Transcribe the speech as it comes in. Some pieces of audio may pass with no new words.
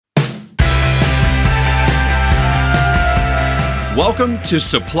Welcome to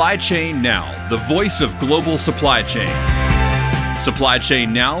Supply Chain Now, the voice of global supply chain. Supply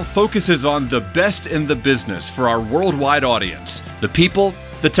Chain Now focuses on the best in the business for our worldwide audience, the people,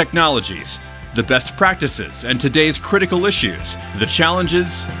 the technologies, the best practices, and today's critical issues, the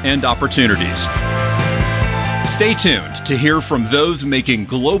challenges and opportunities. Stay tuned to hear from those making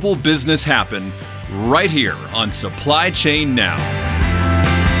global business happen right here on Supply Chain Now.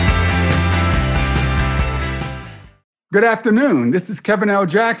 Good afternoon. This is Kevin L.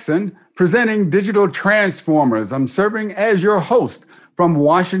 Jackson presenting Digital Transformers. I'm serving as your host from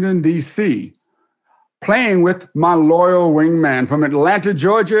Washington, D.C. Playing with my loyal wingman from Atlanta,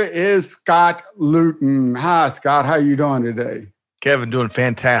 Georgia is Scott Luton. Hi, Scott. How are you doing today? Kevin, doing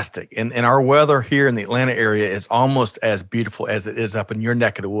fantastic. And our weather here in the Atlanta area is almost as beautiful as it is up in your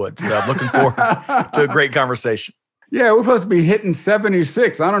neck of the woods. So I'm looking forward to a great conversation. Yeah, we're supposed to be hitting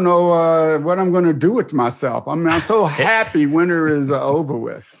 76. I don't know what I'm going to do with myself. I'm so happy winter is over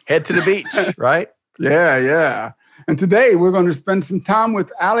with. Head to the beach, right? Yeah. And today we're going to spend some time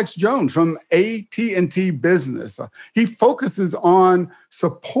with Alex Jones from AT&T Business. He focuses on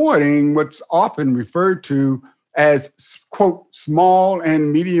supporting what's often referred to as, quote, small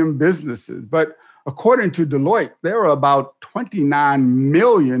and medium businesses. But according to Deloitte, there are about 29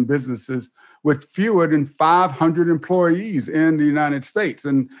 million businesses with fewer than 500 employees in the United States.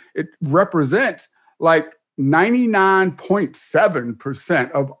 And it represents like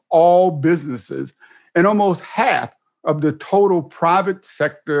 99.7% of all businesses and almost half of the total private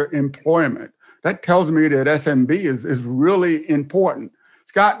sector employment. That tells me that SMB is really important.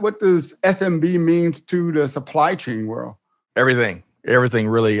 Scott, what does SMB mean to the supply chain world? Everything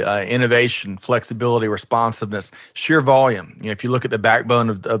really, innovation, flexibility, responsiveness, sheer volume. If you look at the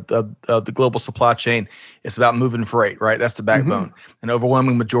backbone of the global supply chain, it's about moving freight, right? That's the backbone. Mm-hmm. An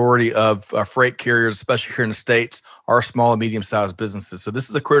overwhelming majority of freight carriers, especially here in the States, are small and medium-sized businesses. So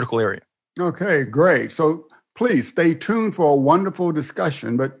this is a critical area. Okay, great. So please stay tuned for a wonderful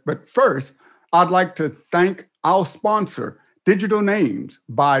discussion. But first, I'd like to thank our sponsor, Digital Names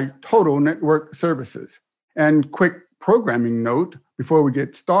by Total Network Services. And quick programming note before we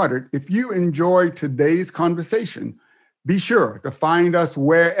get started, if you enjoy today's conversation, be sure to find us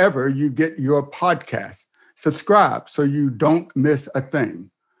wherever you get your podcasts. Subscribe so you don't miss a thing.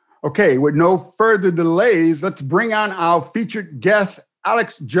 Okay, with no further delays, let's bring on our featured guest,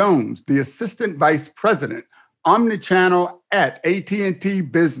 Alex Jones, the Assistant Vice President, Omnichannel at AT&T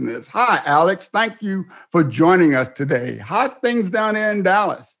Business. Hi, Alex. Thank you for joining us today. How are things down there in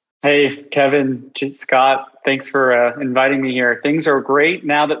Dallas? Hey, Kevin, Scott, thanks for inviting me here. Things are great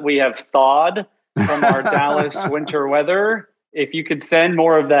now that we have thawed from our Dallas winter weather. If you could send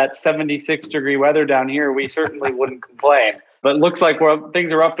more of that 76-degree weather down here, we certainly wouldn't complain. But it looks like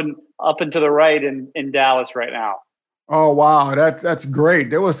things are up and to the right in Dallas right now. Oh, wow. That's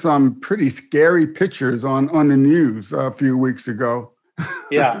great. There was some pretty scary pictures on the news a few weeks ago.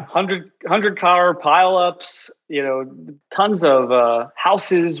 Yeah, 100-car pileups, tons of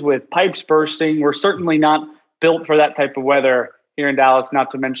houses with pipes bursting. We're certainly not built for that type of weather here in Dallas,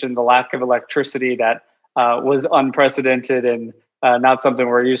 not to mention the lack of electricity that was unprecedented and not something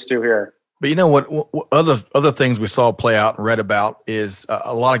we're used to here. But you know what other things we saw play out and read about is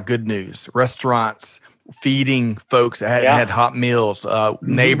a lot of good news. Restaurants feeding folks that had hot meals,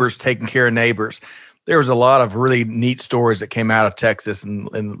 neighbors taking care of neighbors. There was a lot of really neat stories that came out of Texas in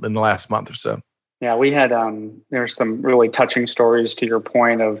the last month or so. Yeah, we had there's some really touching stories, to your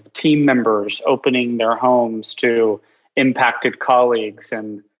point, of team members opening their homes to impacted colleagues,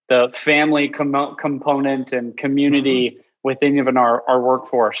 and the family component and community within even our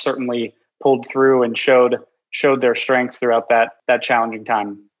workforce certainly pulled through and showed their strengths throughout that challenging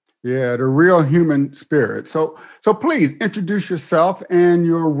time. Yeah, the real human spirit. So please introduce yourself and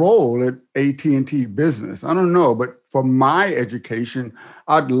your role at AT&T Business. I don't know, but for my education,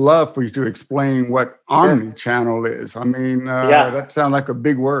 I'd love for you to explain what omnichannel is. I mean, that sounds like a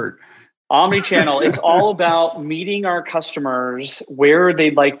big word. Omnichannel, it's all about meeting our customers where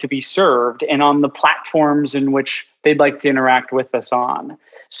they'd like to be served and on the platforms in which they'd like to interact with us on.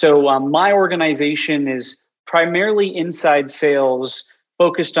 So my organization is primarily inside sales,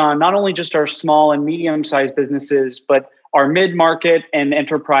 focused on not only just our small and medium-sized businesses, but our mid-market and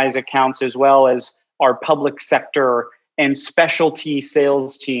enterprise accounts, as well as our public sector and specialty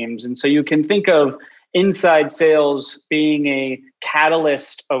sales teams. And so you can think of inside sales being a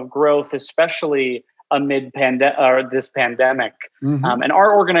catalyst of growth, especially amid this pandemic. Mm-hmm. And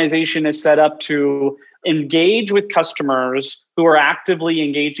our organization is set up to engage with customers who are actively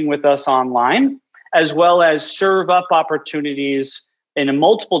engaging with us online, as well as serve up opportunities in a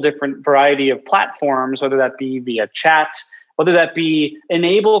multiple different variety of platforms, whether that be via chat, whether that be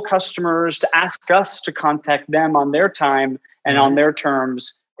enable customers to ask us to contact them on their time and on their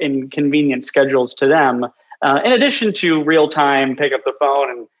terms in convenient schedules to them, in addition to real time, pick up the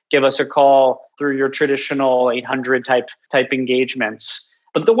phone and give us a call through your traditional 800 type engagements.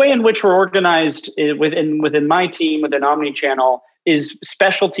 But the way in which we're organized within my team, within Omnichannel, is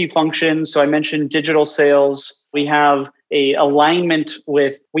specialty functions. So I mentioned digital sales. We have a alignment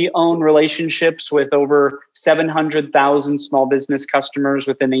we own relationships with over 700,000 small business customers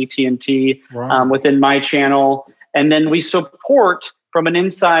within AT&T, within my channel. And then we support, from an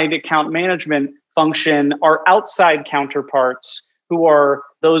inside account management function, our outside counterparts who are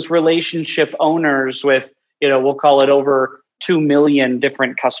those relationship owners with, we'll call it over 2 million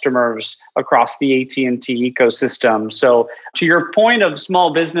different customers across the AT&T ecosystem. So to your point of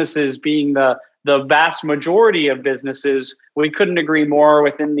small businesses being the vast majority of businesses, we couldn't agree more.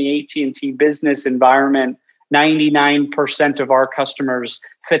 Within the AT&T business environment, 99% of our customers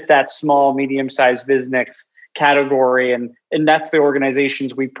fit that small, medium-sized business category. And that's the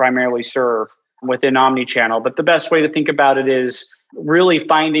organizations we primarily serve within Omnichannel. But the best way to think about it is really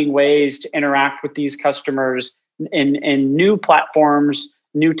finding ways to interact with these customers in new platforms,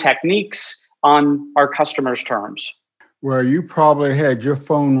 new techniques on our customers' terms. Well, you probably had your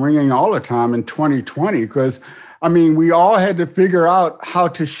phone ringing all the time in 2020 because, we all had to figure out how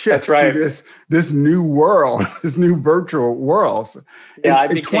to shift to this new world, this new virtual world. Yeah,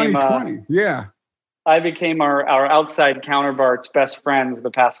 in 2020. I became our outside counterparts' best friends the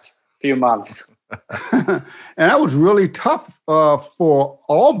past few months. And that was really tough for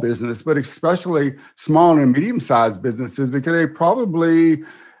all business, but especially small and medium-sized businesses, because they probably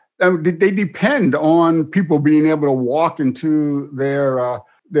they depend on people being able to walk into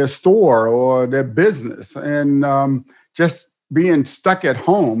their store or their business, and just being stuck at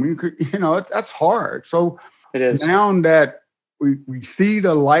home. That's hard. So it is. Now that we see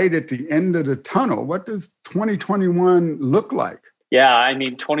the light at the end of the tunnel, what does 2021 look like? Yeah,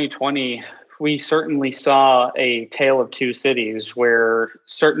 2020. We certainly saw a tale of two cities where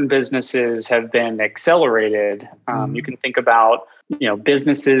certain businesses have been accelerated. You can think about,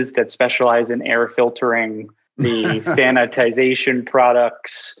 businesses that specialize in air filtering, the sanitization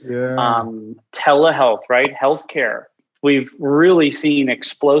products, telehealth, right? Healthcare. We've really seen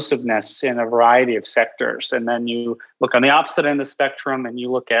explosiveness in a variety of sectors. And then you look on the opposite end of the spectrum and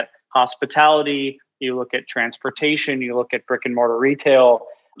you look at hospitality, you look at transportation, you look at brick and mortar retail,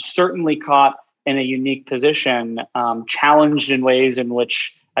 certainly caught in a unique position, challenged in ways in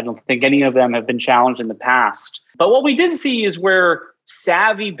which I don't think any of them have been challenged in the past. But what we did see is where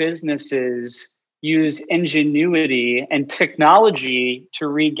savvy businesses use ingenuity and technology to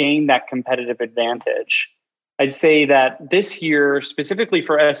regain that competitive advantage. I'd say that this year, specifically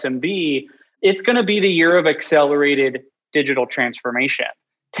for SMB, it's going to be the year of accelerated digital transformation.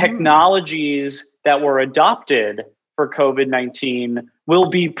 Technologies that were adopted for COVID-19 will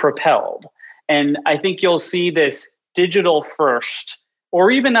be propelled. And I think you'll see this digital first, or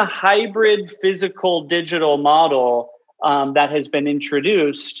even a hybrid physical digital model that has been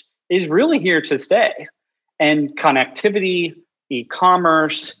introduced is really here to stay. And connectivity,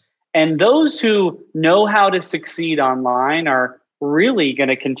 e-commerce, and those who know how to succeed online are really going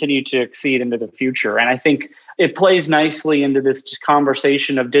to continue to succeed into the future. And I think it plays nicely into this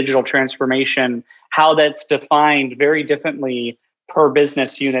conversation of digital transformation, how that's defined very differently per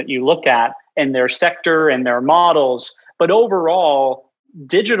business unit you look at and their sector and their models. But overall,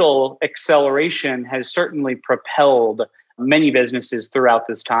 digital acceleration has certainly propelled many businesses throughout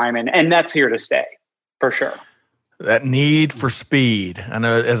this time. And that's here to stay, for sure. That need for speed. I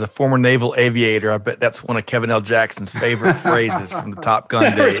know as a former naval aviator, I bet that's one of Kevin L. Jackson's favorite phrases from the Top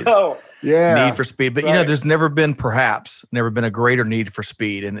Gun days. Yeah. Need for speed. But, there's never been a greater need for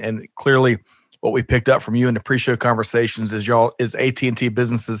speed. And clearly what we picked up from you in the pre-show conversations is AT&T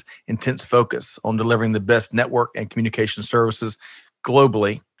Business's intense focus on delivering the best network and communication services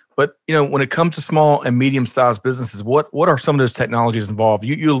globally. But, when it comes to small and medium-sized businesses, what are some of those technologies involved?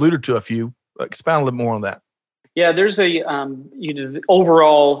 You alluded to a few. Expound a little more on that. Yeah, there's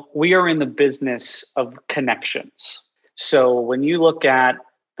overall, we are in the business of connections. So when you look at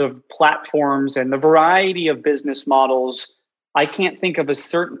the platforms and the variety of business models, I can't think of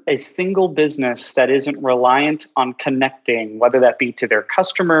a single business that isn't reliant on connecting, whether that be to their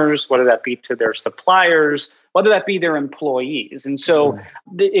customers, whether that be to their suppliers, whether that be their employees. And so,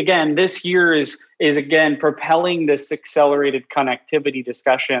 again, this year is again propelling this accelerated connectivity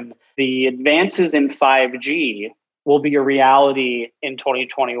discussion. The advances in 5G will be a reality in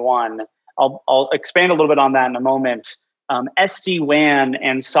 2021. I'll expand a little bit on that in a moment. SD-WAN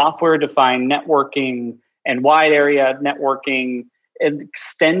and software-defined networking and wide area networking,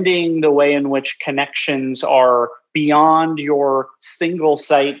 extending the way in which connections are beyond your single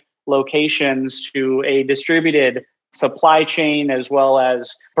site locations to a distributed supply chain, as well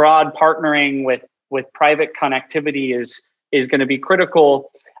as broad partnering with private connectivity is going to be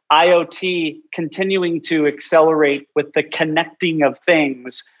critical. IoT continuing to accelerate with the connecting of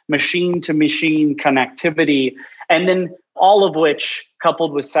things, machine to machine connectivity, and then all of which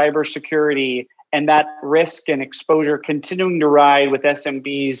coupled with cybersecurity and that risk and exposure continuing to ride with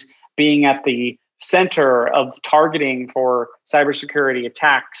SMBs being at the center of targeting for cybersecurity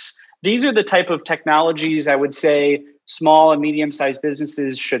attacks. These are the type of technologies I would say small and medium-sized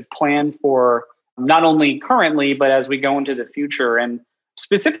businesses should plan for, not only currently, but as we go into the future. And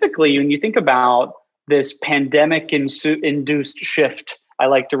specifically, when you think about this pandemic-induced shift, I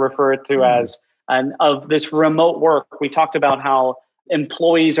like to refer it to as, of this remote work, we talked about how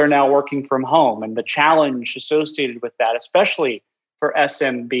employees are now working from home and the challenge associated with that, especially for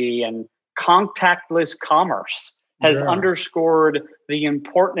SMB, and contactless commerce has underscored the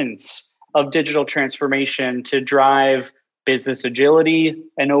importance of digital transformation to drive business agility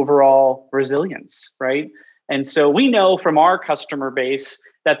and overall resilience, right? And so we know from our customer base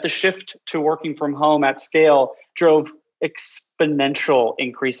that the shift to working from home at scale drove exponential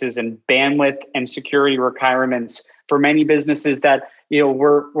increases in bandwidth and security requirements for many businesses that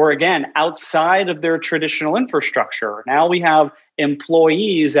were again outside of their traditional infrastructure. Now we have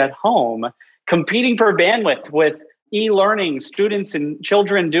employees at home competing for bandwidth with e-learning, students and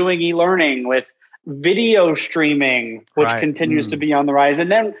children doing e-learning, with video streaming, which continues to be on the rise.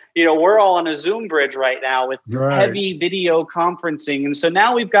 And then, we're all on a Zoom bridge right now with heavy video conferencing. And so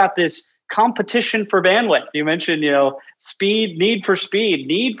now we've got this competition for bandwidth. You mentioned, need for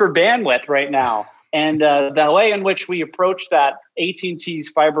bandwidth right now. And the way in which we approach that, AT&T's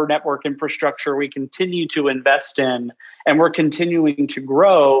fiber network infrastructure, we continue to invest in, and we're continuing to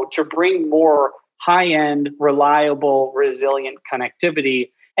grow to bring more high-end, reliable, resilient connectivity.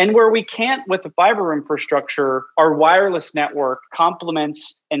 And where we can't with the fiber infrastructure, our wireless network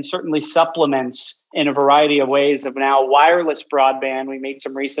complements and certainly supplements in a variety of ways of now wireless broadband. We made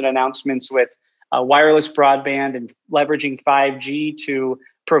some recent announcements with wireless broadband and leveraging 5G to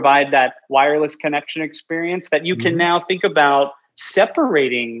provide that wireless connection experience that you can now think about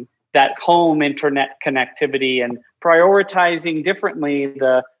separating that home internet connectivity and prioritizing differently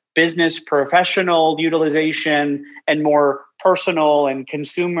the business professional utilization and more personal and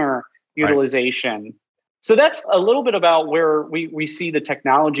consumer utilization. So that's a little bit about where we see the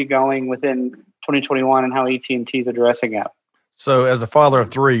technology going within 2021 and how AT&T is addressing it. So as a father of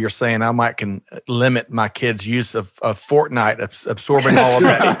three, you're saying I can limit my kids' use of Fortnite, absorbing all of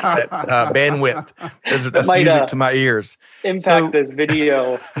that bandwidth. That's music to my ears. Impact this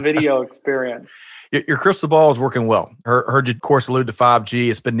video experience. Your crystal ball is working well. Heard you, of course, allude to 5G.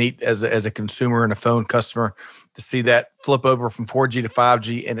 It's been neat as a consumer and a phone customer to see that flip over from 4G to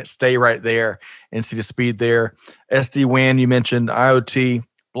 5G and it stay right there and see the speed there. SD-WAN, you mentioned, IoT,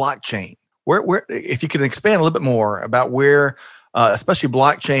 blockchain. Where if you could expand a little bit more about where, especially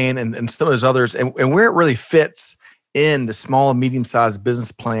blockchain and some of those others, and where it really fits in the small and medium-sized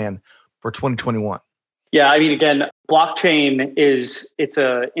business plan for 2021. Yeah, I mean, again, blockchain it's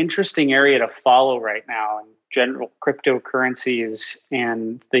an interesting area to follow right now. And general cryptocurrencies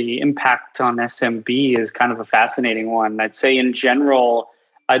and the impact on SMB is kind of a fascinating one. I'd say in general,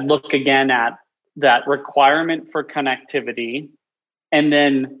 I'd look again at that requirement for connectivity. And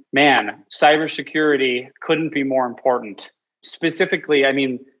then, cybersecurity couldn't be more important. Specifically, I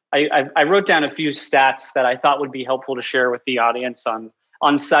mean, I wrote down a few stats that I thought would be helpful to share with the audience on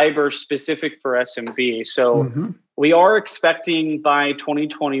cyber specific for SMB. So we are expecting by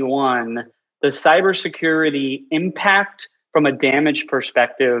 2021, the cybersecurity impact from a damage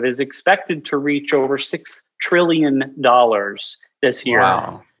perspective is expected to reach over $6 trillion this year.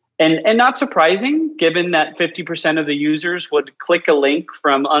 Wow. And not surprising, given that 50% of the users would click a link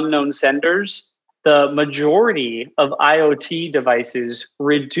from unknown senders, the majority of IoT devices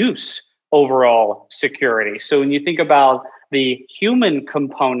reduce overall security. So when you think about the human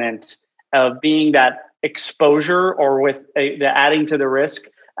component of being that exposure or with the adding to the risk,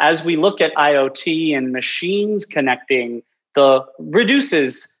 as we look at IoT and machines connecting, the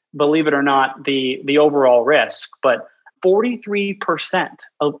reduces, believe it or not, the overall risk. But 43%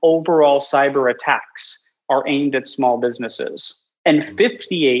 of overall cyber attacks are aimed at small businesses, and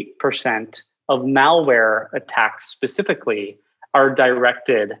 58% of malware attacks specifically are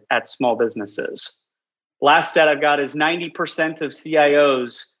directed at small businesses. Last stat I've got is 90% of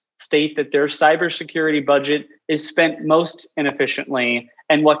CIOs state that their cybersecurity budget is spent most inefficiently,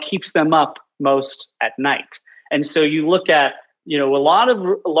 and what keeps them up most at night. And so you look at, a lot of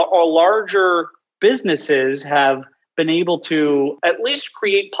larger businesses have been able to at least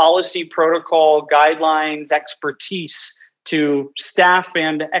create policy, protocol, guidelines, expertise to staff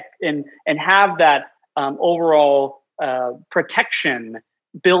and have that overall protection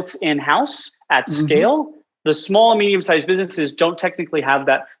built in-house at scale. The small and medium-sized businesses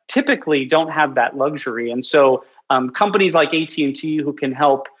typically don't have that luxury. And so companies like AT&T, who can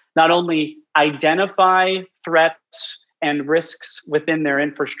help not only identify threats and risks within their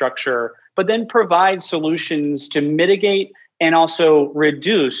infrastructure, but then provide solutions to mitigate and also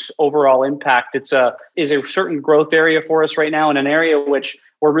reduce overall impact. Is a certain growth area for us right now, and an area which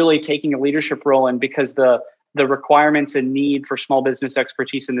we're really taking a leadership role in, because the requirements and need for small business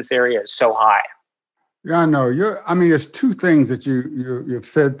expertise in this area is so high. Yeah, I know. There's two things that you've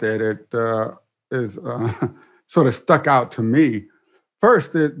said there that is sort of stuck out to me.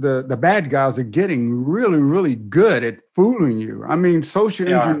 First, the bad guys are getting really, really good at fooling you. I mean,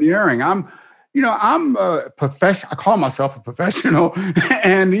 social engineering. I'm a professional. I call myself a professional,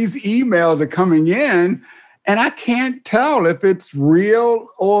 and these emails are coming in, and I can't tell if it's real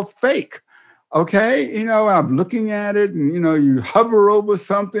or fake. Okay, I'm looking at it, and you hover over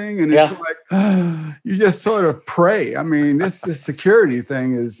something, and it's like you just sort of pray. I mean, this security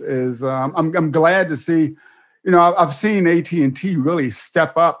thing is I'm glad to see. I've seen AT&T really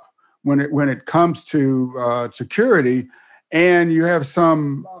step up when it comes to security, and you have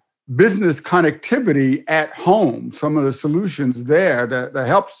some business connectivity at home. Some of the solutions there that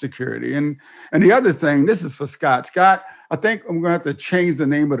help security, and the other thing. This is for Scott. Scott, I think I'm going to have to change the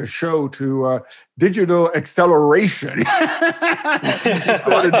name of the show to Digital Acceleration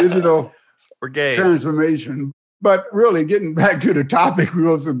instead of Digital Transformation. But really, getting back to the topic, we'll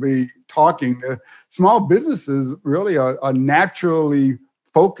also be talking. Small businesses really are naturally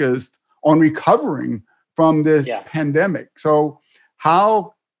focused on recovering from this pandemic. So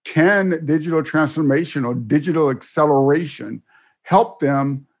how can digital transformation or digital acceleration help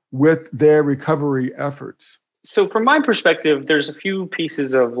them with their recovery efforts? So from my perspective, there's a few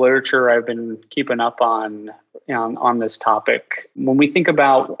pieces of literature I've been keeping up on this topic. When we think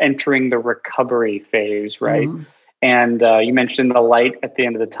about entering the recovery phase, right? Mm-hmm. And you mentioned the light at the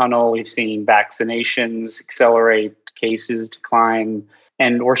end of the tunnel. We've seen vaccinations accelerate, cases decline,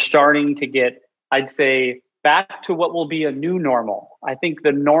 and we're starting to get, I'd say, back to what will be a new normal. I think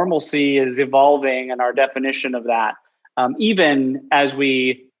the normalcy is evolving, and our definition of that, even as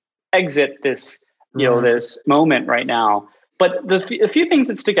we exit this this moment right now. But a few things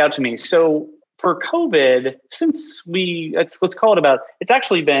that stick out to me. So for COVID, since let's call it it's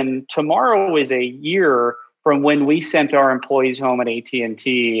actually been, tomorrow is a year from when we sent our employees home at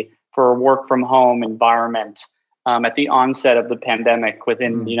AT&T for a work from home environment at the onset of the pandemic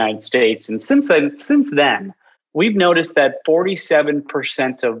within the United States. And since then, we've noticed that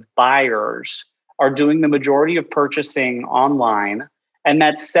 47% of buyers are doing the majority of purchasing online, and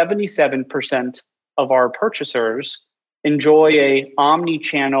that 77% of our purchasers enjoy a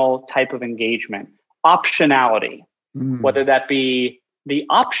omni-channel type of engagement, optionality, whether that be the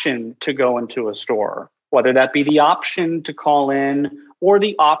option to go into a store, whether that be the option to call in, or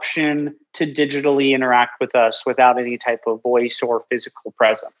the option to digitally interact with us without any type of voice or physical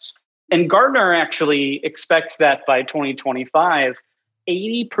presence. And Gartner actually expects that by 2025,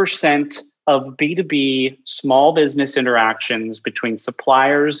 80% of B2B small business interactions between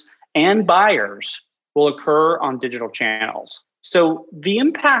suppliers and buyers will occur on digital channels. So the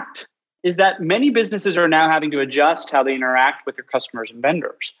impact is that many businesses are now having to adjust how they interact with their customers and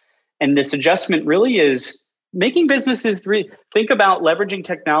vendors. And this adjustment really is making businesses think about leveraging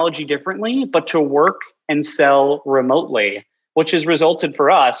technology differently, but to work and sell remotely, which has resulted for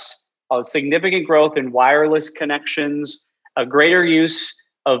us a significant growth in wireless connections, a greater use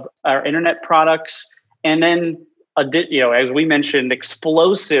of our internet products, and then as we mentioned,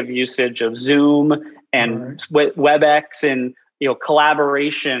 explosive usage of Zoom and WebEx and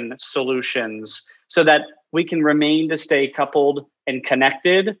collaboration solutions, so that we can remain to stay coupled and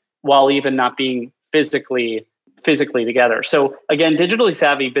connected while even not being physically together. So again, digitally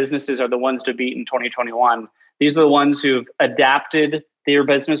savvy businesses are the ones to beat in 2021. These are the ones who've adapted their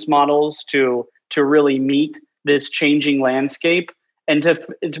business models to really meet this changing landscape and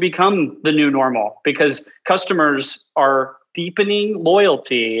to become the new normal, because customers are deepening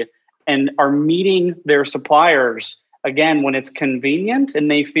loyalty and are meeting their suppliers again when it's convenient,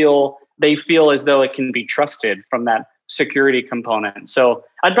 and they feel as though it can be trusted from that security component. So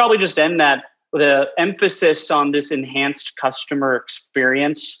I'd probably just end that with the emphasis on this enhanced customer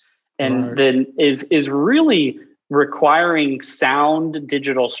experience, and then is really requiring sound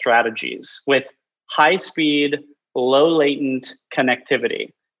digital strategies with high speed, low latent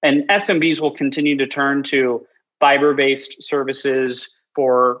connectivity. And SMBs will continue to turn to fiber-based services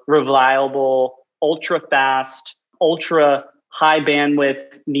for reliable, ultra-fast, ultra-high bandwidth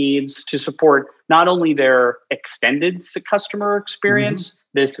needs to support not only their extended customer experience,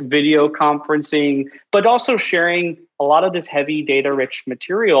 this video conferencing, but also sharing a lot of this heavy data-rich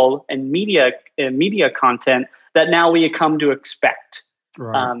material and media content that now we come to expect.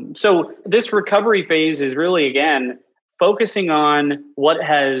 Right. So this recovery phase is really, again, focusing on what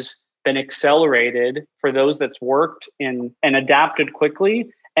has been accelerated for those that's worked and adapted quickly,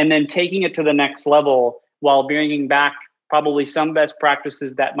 and then taking it to the next level while bringing back probably some best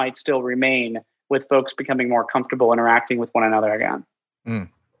practices that might still remain with folks becoming more comfortable interacting with one another again.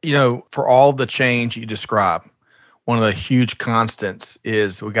 You know, for all the change you describe, one of the huge constants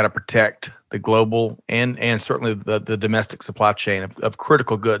is we got to protect the global and certainly the domestic supply chain of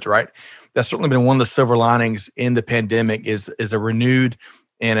critical goods, right? That's certainly been one of the silver linings in the pandemic is a renewed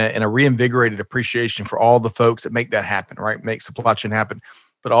and a reinvigorated appreciation for all the folks that make that happen, right? Make supply chain happen.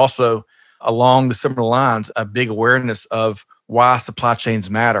 But also along the similar lines, a big awareness of why supply chains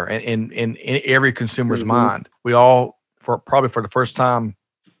matter in every consumer's mind. We all, probably for the first time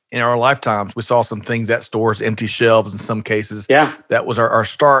in our lifetimes, we saw some things at stores, empty shelves in some cases. Yeah. That was our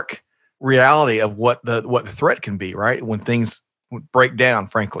stark reality of what the threat can be, right? When things break down,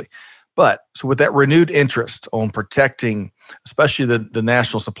 frankly. But so with that renewed interest on protecting, especially the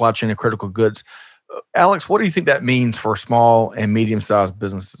national supply chain of critical goods, Alex, what do you think that means for small and medium-sized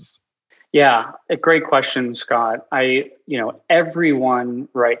businesses? Yeah, a great question, Scott. Everyone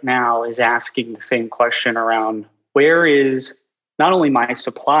right now is asking the same question around where is not only my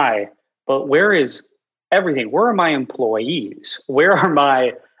supply, but where is everything? Where are my employees? Where are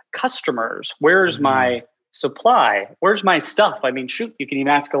my customers? Where's my supply? Where's my stuff? I mean, shoot, you can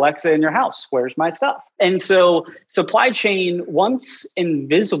even ask Alexa in your house, where's my stuff? And so supply chain, once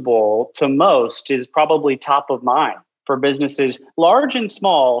invisible to most, is probably top of mind for businesses, large and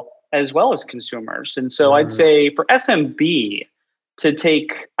small, as well as consumers. And so I'd say for SMB to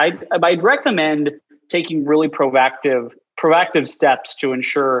take, I'd recommend taking really proactive steps to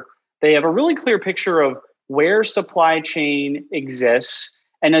ensure they have a really clear picture of where supply chain exists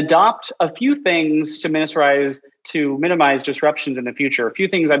and adopt a few things to minimize disruptions in the future. A few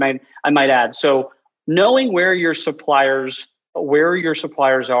things I might add. So knowing where your suppliers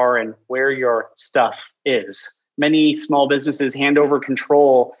are and where your stuff is. Many small businesses hand over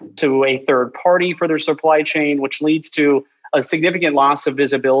control to a third party for their supply chain, which leads to a significant loss of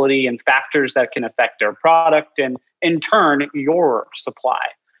visibility and factors that can affect their product and in turn your supply.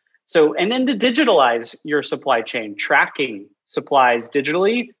 So, and then to digitalize your supply chain, tracking supplies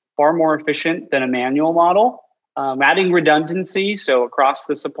digitally, far more efficient than a manual model. Adding redundancy, so across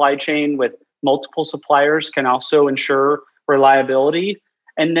the supply chain with multiple suppliers can also ensure reliability.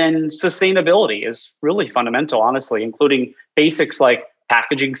 And then sustainability is really fundamental, honestly, including basics like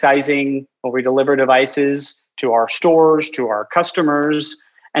packaging sizing when we deliver devices to our stores, to our customers.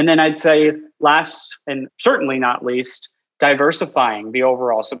 And then I'd say last and certainly not least, diversifying the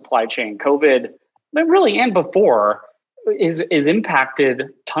overall supply chain. COVID, but really and before, is impacted a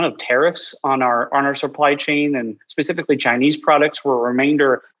ton of tariffs on our supply chain, and specifically Chinese products were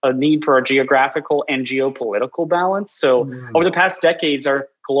a need for our geographical and geopolitical balance. So over the past decades, our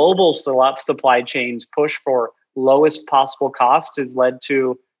global supply chains push for lowest possible cost has led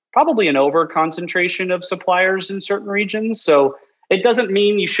to probably an over concentration of suppliers in certain regions. So it doesn't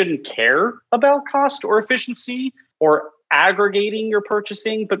mean you shouldn't care about cost or efficiency or aggregating your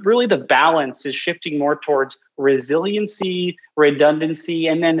purchasing, but really the balance is shifting more towards resiliency, redundancy,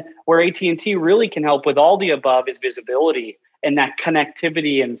 and then where AT&T really can help with all the above is visibility and that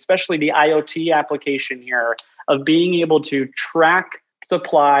connectivity, and especially the IoT application here of being able to track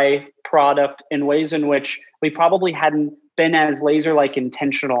supply product in ways in which we probably hadn't been as laser-like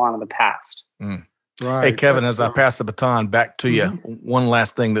intentional on in the past. Right. Hey, Kevin, as I pass the baton back to you, one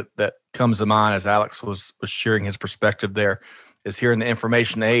last thing that comes to mind as Alex was sharing his perspective there is here in the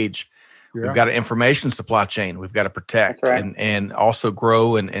information age, we've got an information supply chain we've got to protect and also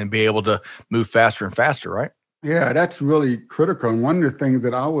grow and be able to move faster and faster, right? Yeah, that's really critical. And one of the things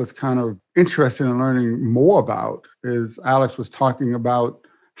that I was kind of interested in learning more about is Alex was talking about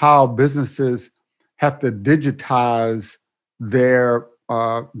how businesses have to digitize their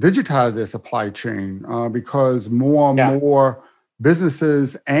supply chain because more and more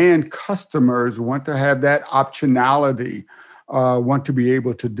businesses and customers want to have that optionality, want to be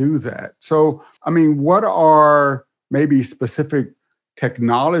able to do that. So, I mean, what are maybe specific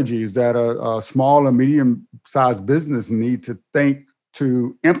technologies that a small or medium-sized business need to think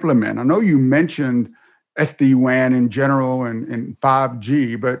to implement? I know you mentioned SD-WAN in general and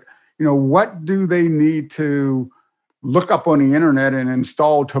 5G, but what do they need to look up on the internet and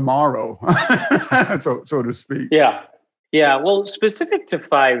install tomorrow, so to speak? Yeah. Well, specific to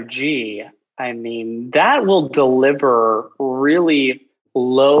 5G, I mean, that will deliver really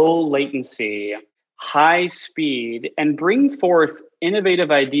low latency, high speed, and bring forth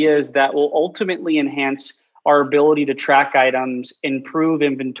innovative ideas that will ultimately enhance our ability to track items, improve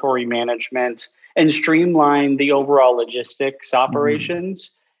inventory management, and streamline the overall logistics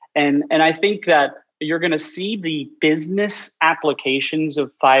operations. And I think that you're going to see the business applications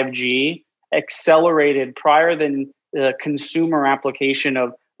of 5G accelerated prior than the consumer application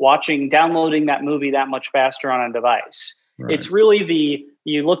of downloading that movie that much faster on a device. Right. It's really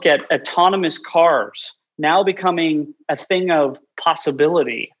you look at autonomous cars now becoming a thing of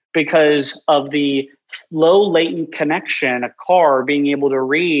possibility because of the low latent connection, a car being able to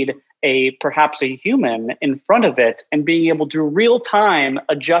read perhaps a human in front of it and being able to real time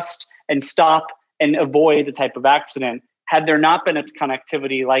adjust and stop and avoid the type of accident. Had there not been a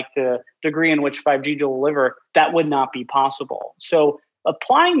connectivity like the degree in which 5G will deliver, that would not be possible. So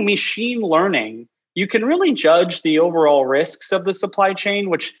applying machine learning, you can really judge the overall risks of the supply chain,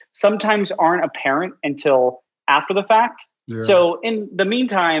 which sometimes aren't apparent until after the fact. Yeah. So in the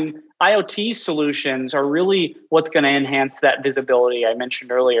meantime, IoT solutions are really what's going to enhance that visibility I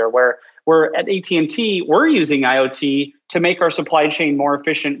mentioned earlier, where we're at AT&T, we're using IoT to make our supply chain more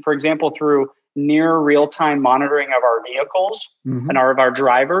efficient, for example, through near real-time monitoring of our vehicles and of our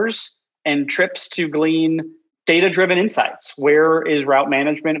drivers and trips to glean data-driven insights. Where is route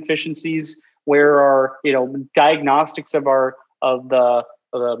management efficiencies? Where are diagnostics of the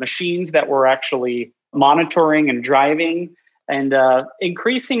machines that we're actually monitoring and driving, and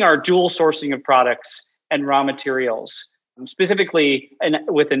increasing our dual sourcing of products and raw materials, specifically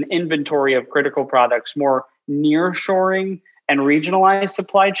with an inventory of critical products, more nearshoring and regionalized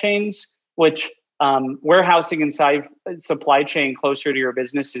supply chains, which warehousing inside supply chain closer to your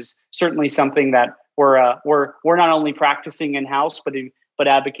business is certainly something that we're not only practicing in-house, but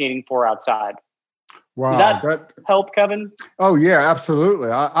advocating for outside. Wow. Does that help, Kevin? Oh, yeah, absolutely.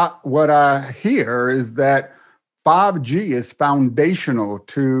 What I hear is that 5G is foundational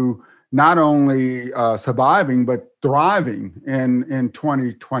to not only surviving, but thriving in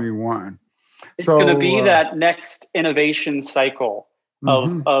 2021. It's going to be that next innovation cycle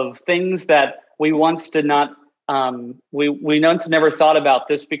of things that we once did not, we once never thought about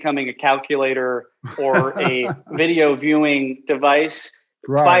this becoming a calculator or a video viewing device.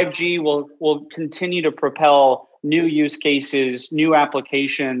 Right. 5G will continue to propel new use cases, new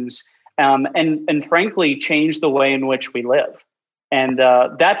applications, and frankly, change the way in which we live. And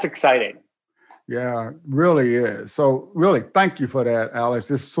that's exciting. Yeah, really is. So really, thank you for that, Alex.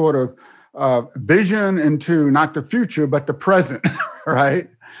 This sort of vision into not the future, but the present, right?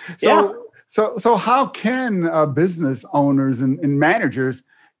 So how can business owners and managers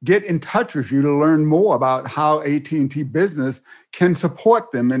get in touch with you to learn more about how AT&T Business can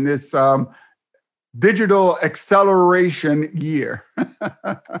support them in this digital acceleration year?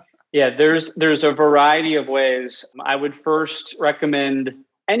 Yeah, there's a variety of ways. I would first recommend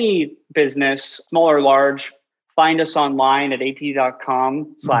any business, small or large, find us online at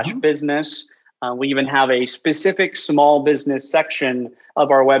att.com/business. We even have a specific small business section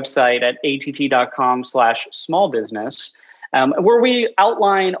of our website at att.com/smallbusiness. Where we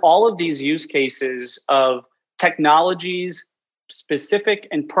outline all of these use cases of technologies specific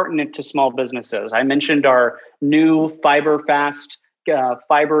and pertinent to small businesses. I mentioned our new fiber-fast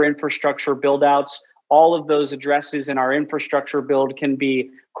fiber infrastructure build-outs. All of those addresses in our infrastructure build can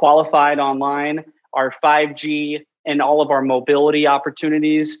be qualified online. Our 5G and all of our mobility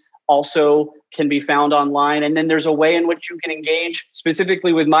opportunities also can be found online. And then there's a way in which you can engage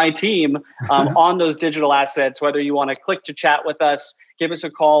specifically with my team on those digital assets, whether you want to click to chat with us, give us a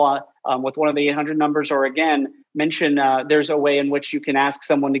call with one of the 800 numbers, or again, mention there's a way in which you can ask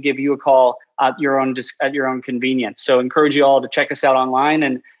someone to give you a call at your own convenience. So encourage you all to check us out online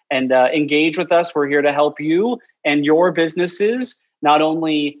and engage with us. We're here to help you and your businesses not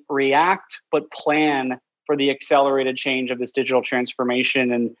only react, but plan for the accelerated change of this digital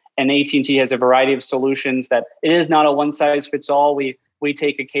transformation. And AT&T has a variety of solutions that it is not a one size fits all. We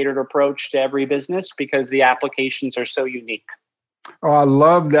take a catered approach to every business because the applications are so unique. Oh, I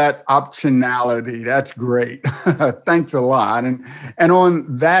love that optionality. That's great. Thanks a lot. And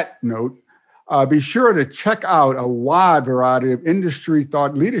on that note, be sure to check out a wide variety of industry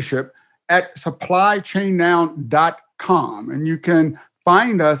thought leadership at supplychainnow.com. supplychainnow.com. And you can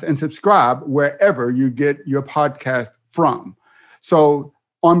find us and subscribe wherever you get your podcast from. So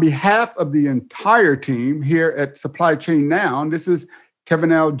on behalf of the entire team here at Supply Chain Now, and this is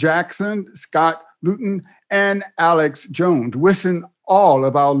Kevin L. Jackson, Scott Luton, and Alex Jones, wishing all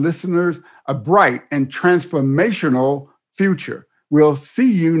of our listeners a bright and transformational future. We'll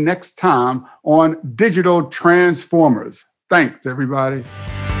see you next time on Digital Transformers. Thanks, everybody.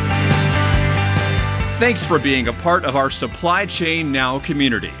 Thanks for being a part of our Supply Chain Now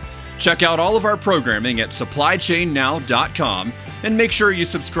community. Check out all of our programming at supplychainnow.com and make sure you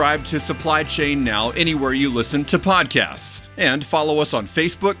subscribe to Supply Chain Now anywhere you listen to podcasts. And follow us on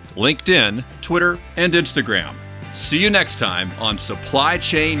Facebook, LinkedIn, Twitter, and Instagram. See you next time on Supply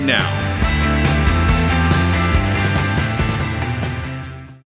Chain Now.